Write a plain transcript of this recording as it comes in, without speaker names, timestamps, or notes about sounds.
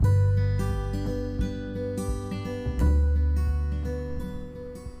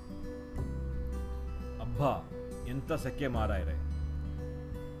ಎಂಥ ಸೆಕೆ ಮಾರಾಯರೆ.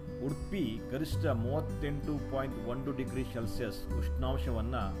 ಉಡುಪಿ ಗರಿಷ್ಠ 38.1 ಡಿಗ್ರಿ ಸೆಲ್ಸಿಯಸ್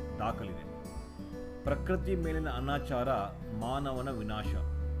ಉಷ್ಣಾಂಶವನ್ನು ದಾಖಲಿದೆ. ಪ್ರಕೃತಿ ಮೇಲಿನ ಅನಾಚಾರ ಮಾನವನ ವಿನಾಶ.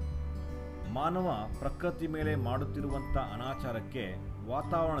 ಮಾನವ ಪ್ರಕೃತಿ ಮೇಲೆ ಮಾಡುತ್ತಿರುವಂಥ ಅನಾಚಾರಕ್ಕೆ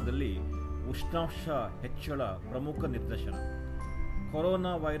ವಾತಾವರಣದಲ್ಲಿ ಉಷ್ಣಾಂಶ ಹೆಚ್ಚಳ ಪ್ರಮುಖ ನಿದರ್ಶನ.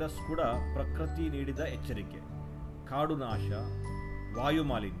 ಕೊರೋನಾ ವೈರಸ್ ಕೂಡ ಪ್ರಕೃತಿ ನೀಡಿದ ಎಚ್ಚರಿಕೆ. ಕಾಡು ನಾಶ, ವಾಯು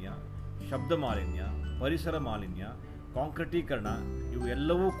ಮಾಲಿನ್ಯ, ಶಬ್ದ ಮಾಲಿನ್ಯ, ಪರಿಸರ ಮಾಲಿನ್ಯ, ಕಾಂಕ್ರೀಟೀಕರಣ ಇವು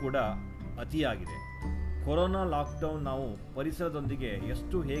ಎಲ್ಲವೂ ಕೂಡ ಅತಿಯಾಗಿದೆ. ಕೊರೋನಾ ಲಾಕ್ಡೌನ್ ನಾವು ಪರಿಸರದೊಂದಿಗೆ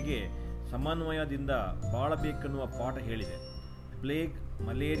ಹೇಗೆ ಸಮನ್ವಯದಿಂದ ಬಾಳಬೇಕೆನ್ನುವ ಪಾಠ ಹೇಳಿದೆ. ಪ್ಲೇಗ್,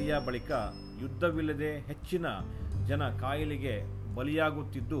 ಮಲೇರಿಯಾ ಬಳಿಕ ಯುದ್ಧವಿಲ್ಲದೆ ಹೆಚ್ಚಿನ ಜನ ಕಾಯಿಲೆಗೆ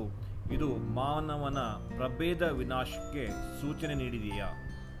ಬಲಿಯಾಗುತ್ತಿದ್ದು ಇದು ಮಾನವನ ಪ್ರಭೇದ ವಿನಾಶಕ್ಕೆ ಸೂಚನೆ ನೀಡಿದೆಯಾ?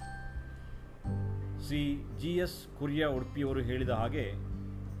 GS ಕುರಿಯ ಉಡುಪಿಯವರು ಹೇಳಿದ ಹಾಗೆ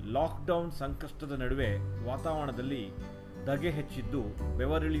ಲಾಕ್ಡೌನ್ ಸಂಕಷ್ಟದ ನಡುವೆ ವಾತಾವರಣದಲ್ಲಿ ಧಗೆ ಹೆಚ್ಚಿದ್ದು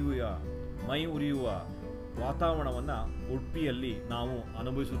ಬೆವರಿಳಿಯುವ, ಮೈ ಉರಿಯುವ ವಾತಾವರಣವನ್ನು ಉಡುಪಿಯಲ್ಲಿ ನಾವು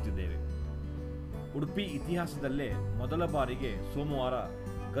ಅನುಭವಿಸುತ್ತಿದ್ದೇವೆ. ಉಡುಪಿ ಇತಿಹಾಸದಲ್ಲೇ ಮೊದಲ ಬಾರಿಗೆ ಸೋಮವಾರ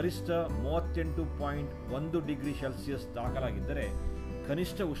ಗರಿಷ್ಠ 38.1 ಡಿಗ್ರಿ ಸೆಲ್ಸಿಯಸ್ ದಾಖಲಾಗಿದ್ದರೆ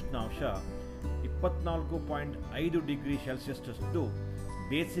ಕನಿಷ್ಠ ಉಷ್ಣಾಂಶ 24.5 ಡಿಗ್ರಿ ಸೆಲ್ಸಿಯಸ್ನಷ್ಟು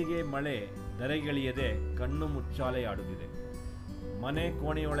ಬೇಸಿಗೆ ಮಳೆ ಧರೆಗಿಳಿಯದೆ ಕಣ್ಣು ಮುಚ್ಚಾಲೆಯಾಡುತ್ತಿದೆ. ಮನೆ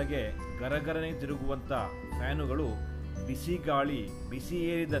ಕೋಣೆಯೊಳಗೆ ಗರಗರನೆ ತಿರುಗುವಂಥ ಫ್ಯಾನುಗಳು, ಬಿಸಿ ಗಾಳಿ, ಬಿಸಿ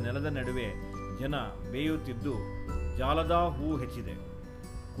ಏರಿದ ನೆಲದ ನಡುವೆ ಜನ ಬೇಯುತ್ತಿದ್ದು ಜಾಲದ ಹೂ ಹೆಚ್ಚಿದೆ.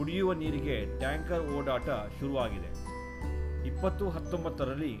 ಕುಡಿಯುವ ನೀರಿಗೆ ಟ್ಯಾಂಕರ್ ಓಡಾಟ ಶುರುವಾಗಿದೆ.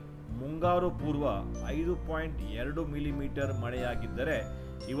 2019ರಲ್ಲಿ ಮುಂಗಾರು ಪೂರ್ವ 5.2 ಮಿಲಿಮೀಟರ್ ಮಳೆಯಾಗಿದ್ದರೆ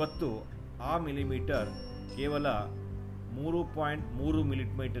ಇವತ್ತು ಆ ಮಿಲಿಮೀಟರ್ ಕೇವಲ 3.3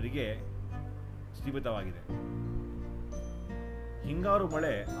 ಮಿಲಿಮೀಟರ್ಗೆ ಸೀಮಿತವಾಗಿದೆ. ಹಿಂಗಾರು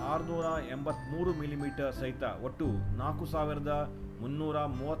ಮಳೆ 683 ಮಿಲಿಮೀಟರ್ ಸಹಿತ ಒಟ್ಟು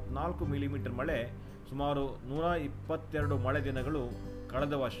 4,334 ಮಿಲಿಮೀಟರ್ ಮಳೆ, ಸುಮಾರು 122 ಮಳೆ ದಿನಗಳು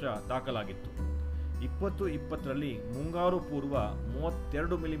ಕಳೆದ ವರ್ಷ ದಾಖಲಾಗಿತ್ತು. 2020ರಲ್ಲಿ ಮುಂಗಾರು ಪೂರ್ವ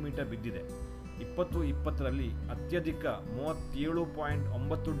 32 ಮಿಲಿಮೀಟರ್ ಬಿದ್ದಿದೆ. 2020ರಲ್ಲಿ ಅತ್ಯಧಿಕ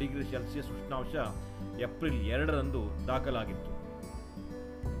 37.9 ಡಿಗ್ರಿ ಸೆಲ್ಸಿಯಸ್ ಉಷ್ಣಾಂಶ ಏಪ್ರಿಲ್ 2ರಂದು ದಾಖಲಾಗಿತ್ತು.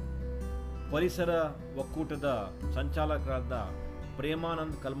 ಪರಿಸರ ಒಕ್ಕೂಟದ ಸಂಚಾಲಕರಾದ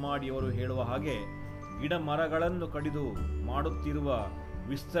ಪ್ರೇಮಾನಂದ್ ಕಲ್ಮಾಡಿಯವರು ಹೇಳುವ ಹಾಗೆ ಗಿಡ ಮರಗಳನ್ನು ಕಡಿದು ಮಾಡುತ್ತಿರುವ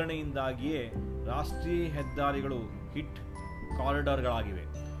ವಿಸ್ತರಣೆಯಿಂದಾಗಿಯೇ ರಾಷ್ಟ್ರೀಯ ಹೆದ್ದಾರಿಗಳು ಹಿಟ್ ಕಾರಿಡಾರ್ಗಳಾಗಿವೆ.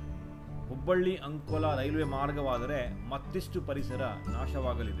 ಹುಬ್ಬಳ್ಳಿ ಅಂಕೋಲ ರೈಲ್ವೆ ಮಾರ್ಗವಾದರೆ ಮತ್ತಿಷ್ಟು ಪರಿಸರ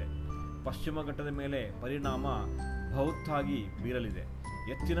ನಾಶವಾಗಲಿದೆ. ಪಶ್ಚಿಮ ಘಟ್ಟದ ಮೇಲೆ ಪರಿಣಾಮ ಬಹುತ್ತಾಗಿ ಬೀರಲಿದೆ.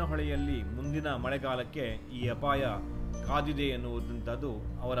 ಎತ್ತಿನ ಹೊಳೆಯಲ್ಲಿ ಮುಂದಿನ ಮಳೆಗಾಲಕ್ಕೆ ಈ ಅಪಾಯ ಕಾದಿದೆ ಎನ್ನುವುದಂಥದ್ದು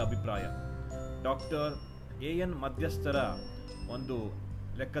ಅವರ ಅಭಿಪ್ರಾಯ. ಡಾಕ್ಟರ್ AN ಮಧ್ಯಸ್ಥರ ಒಂದು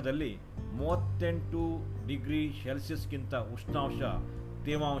ಲೆಕ್ಕದಲ್ಲಿ 38 ಡಿಗ್ರಿ ಸೆಲ್ಸಿಯಸ್ಗಿಂತ ಉಷ್ಣಾಂಶ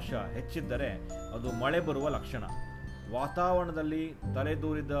ತೇವಾಂಶ ಹೆಚ್ಚಿದ್ದರೆ ಅದು ಮಳೆ ಬರುವ ಲಕ್ಷಣ. ವಾತಾವರಣದಲ್ಲಿ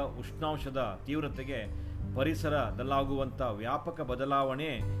ತಲೆದೂರಿದ ಉಷ್ಣಾಂಶದ ತೀವ್ರತೆಗೆ ಪರಿಸರದಲ್ಲಾಗುವಂಥ ವ್ಯಾಪಕ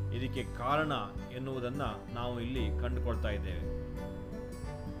ಬದಲಾವಣೆ ಇದಕ್ಕೆ ಕಾರಣ ಎನ್ನುವುದನ್ನು ನಾವು ಇಲ್ಲಿ ಕಂಡುಕೊಳ್ತಾ ಇದ್ದೇವೆ.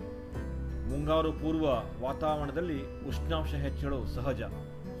 ಮುಂಗಾರು ಪೂರ್ವ ವಾತಾವರಣದಲ್ಲಿ ಉಷ್ಣಾಂಶ ಹೆಚ್ಚಳು ಸಹಜ.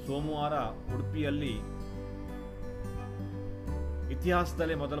 ಸೋಮವಾರ ಉಡುಪಿಯಲ್ಲಿ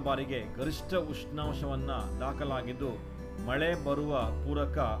ಇತಿಹಾಸದಲ್ಲೇ ಮೊದಲ ಬಾರಿಗೆ ಗರಿಷ್ಠ ಉಷ್ಣಾಂಶವನ್ನು ದಾಖಲಾಗಿದ್ದು ಮಳೆ ಬರುವ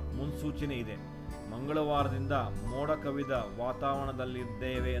ಪೂರಕ ಮುನ್ಸೂಚನೆ ಇದೆ. ಮಂಗಳವಾರದಿಂದ ಮೋಡ ಕವಿದ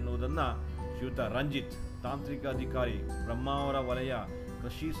ವಾತಾವರಣದಲ್ಲಿದ್ದೇವೆ ಎನ್ನುವುದನ್ನು ಶ್ರೀಯುತ ರಂಜಿತ್, ತಾಂತ್ರಿಕ ಅಧಿಕಾರಿ, ಬ್ರಹ್ಮಾವರ ವಲಯ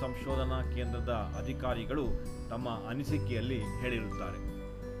ಕೃಷಿ ಸಂಶೋಧನಾ ಕೇಂದ್ರದ ಅಧಿಕಾರಿಗಳು ತಮ್ಮ ಅನಿಸಿಕೆಯಲ್ಲಿ ಹೇಳಿರುತ್ತಾರೆ.